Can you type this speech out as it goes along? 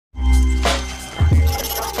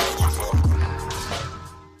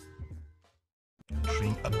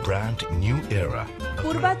brand new era.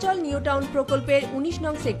 Purbachal new town প্রকল্পের ১৯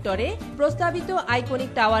 নং সেক্টরে প্রস্তাবিত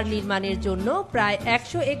আইকনিক টাওয়ার নির্মাণের জন্য প্রায়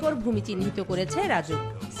 ১০০ একর ভূমি চিহ্নিত করেছে রাজুক।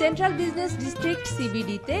 সেন্ট্রাল বিজনেস ডিস্ট্রিক্ট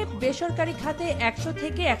সিবিডিতে বেসরকারি খাতে ১০০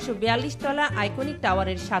 থেকে ১৪২ তলা আইকনিক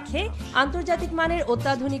টাওয়ারের সাথে আন্তর্জাতিক মানের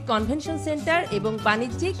অত্যাধুনিক কনভেনশন সেন্টার এবং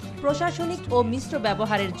বাণিজ্যিক, প্রশাসনিক ও মিশ্র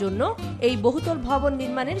ব্যবহারের জন্য এই বহুতল ভবন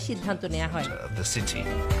নির্মাণের সিদ্ধান্ত নেওয়া হয়।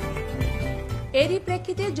 এরই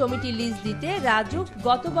প্রেক্ষিতে জমিটি লিজ দিতে রাজুক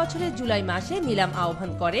গত বছরের জুলাই মাসে নিলাম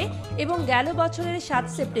আহ্বান করে এবং গেল বছরের ৭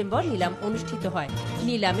 সেপ্টেম্বর নিলাম অনুষ্ঠিত হয়।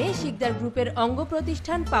 নিলামে শিকদার গ্রুপের অঙ্গ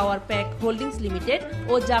প্রতিষ্ঠান পাওয়ার প্যাক হোল্ডিংস লিমিটেড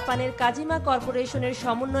ও জাপানের কাজিমা কর্পোরেশনের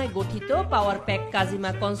সমন্বয়ে গঠিত পাওয়ার প্যাক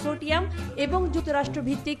কাজিমা কনসোর্টিয়াম এবং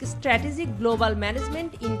যুক্তরাষ্ট্রভিত্তিক স্ট্র্যাটেজিক গ্লোবাল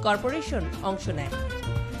ম্যানেজমেন্ট ইনকর্পোরেশন অংশ নেয়।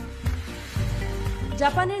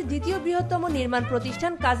 জাপানের দ্বিতীয় বৃহত্তম নির্মাণ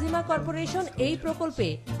প্রতিষ্ঠান কাজিমা কর্পোরেশন এই প্রকল্পে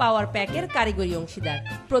পাওয়ার প্যাকের কারিগরি অংশীদার।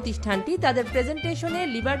 প্রতিষ্ঠানটি তাদের প্রেজেন্টেশনে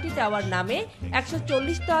লিবার্টি টাওয়ার নামে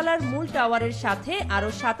 ১৪০ তলার মূল টাওয়ারের সাথে আরও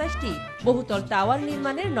 ২৭টি বহুতল টাওয়ার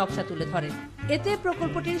নির্মাণের নকশা তুলে ধরেন। এতে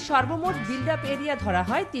প্রকল্পটির সর্বমোট বিল্ড আপ এরিয়া ধরা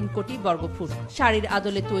হয় ৩ কোটি বর্গফুট। সারির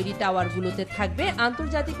আদলে তৈরি টাওয়ারগুলোতে থাকবে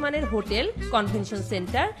আন্তর্জাতিক মানের hotel, convention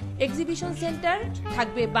centre, exhibition centre,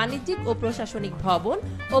 থাকবে বাণিজ্যিক ও প্রশাসনিক ভবন,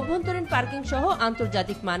 অভ্যন্তরীণ পার্কিং সহ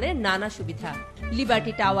আন্তর্জাতিক মানের নানা সুবিধা।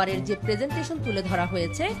 লিবার্টি টাওয়ারের যে প্রেজেন্টেশন তুলে ধরা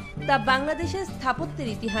হয়েছে তা বাংলাদেশের স্থাপত্যের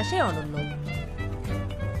ইতিহাসে অনন্য।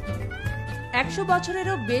 ১০০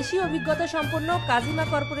 বছরেরও বেশি অভিজ্ঞতা সম্পন্ন কাজিমা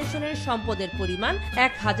কর্পোরেশনের সম্পদের পরিমাণ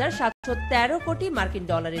 ১,৭১৩ কোটি মার্কিন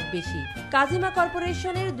ডলারের বেশি। কাজিমা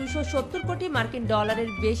কর্পোরেশনের ২৭০ কোটি মার্কিন ডলারের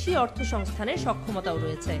বেশি অর্থ সংস্থানের সক্ষমতাও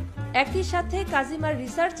রয়েছে। একই সাথে কাজিমার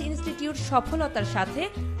রিসার্চ ইনস্টিটিউট সফলতার সাথে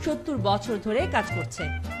 ৭০ বছর ধরে কাজ করছে।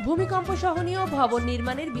 ভূমিকম্প সহনীয় ভবন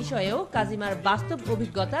নির্মাণের বিষয়েও কাজিমার বাস্তব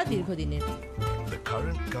অভিজ্ঞতা দীর্ঘদিনের।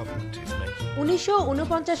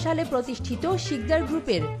 ১৯৪৯ সালে প্রতিষ্ঠিত শিকদার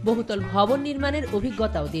গ্রুপের বহুতল ভবন নির্মাণের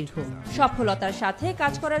অভিজ্ঞতাও দীর্ঘ। সফলতার সাথে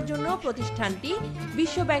কাজ করার জন্য প্রতিষ্ঠানটি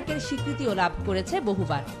বিশ্ব ব্যাংকের স্বীকৃতিও লাভ করেছে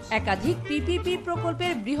বহুবার। একাধিক পিপিপি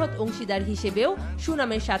প্রকল্পের বৃহৎ অংশীদার হিসেবেও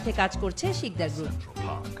সুনামের সাথে কাজ করছে শিকদার গ্রুপ।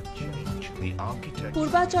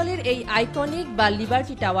 পূর্বাচলের এই আইকনিক বা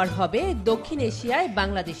লিবার্টি টাওয়ার হবে দক্ষিণ এশিয়ায়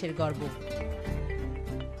বাংলাদেশের গর্ব।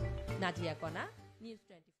 নাজিয়া কণা, নিউজ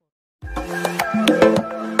 24।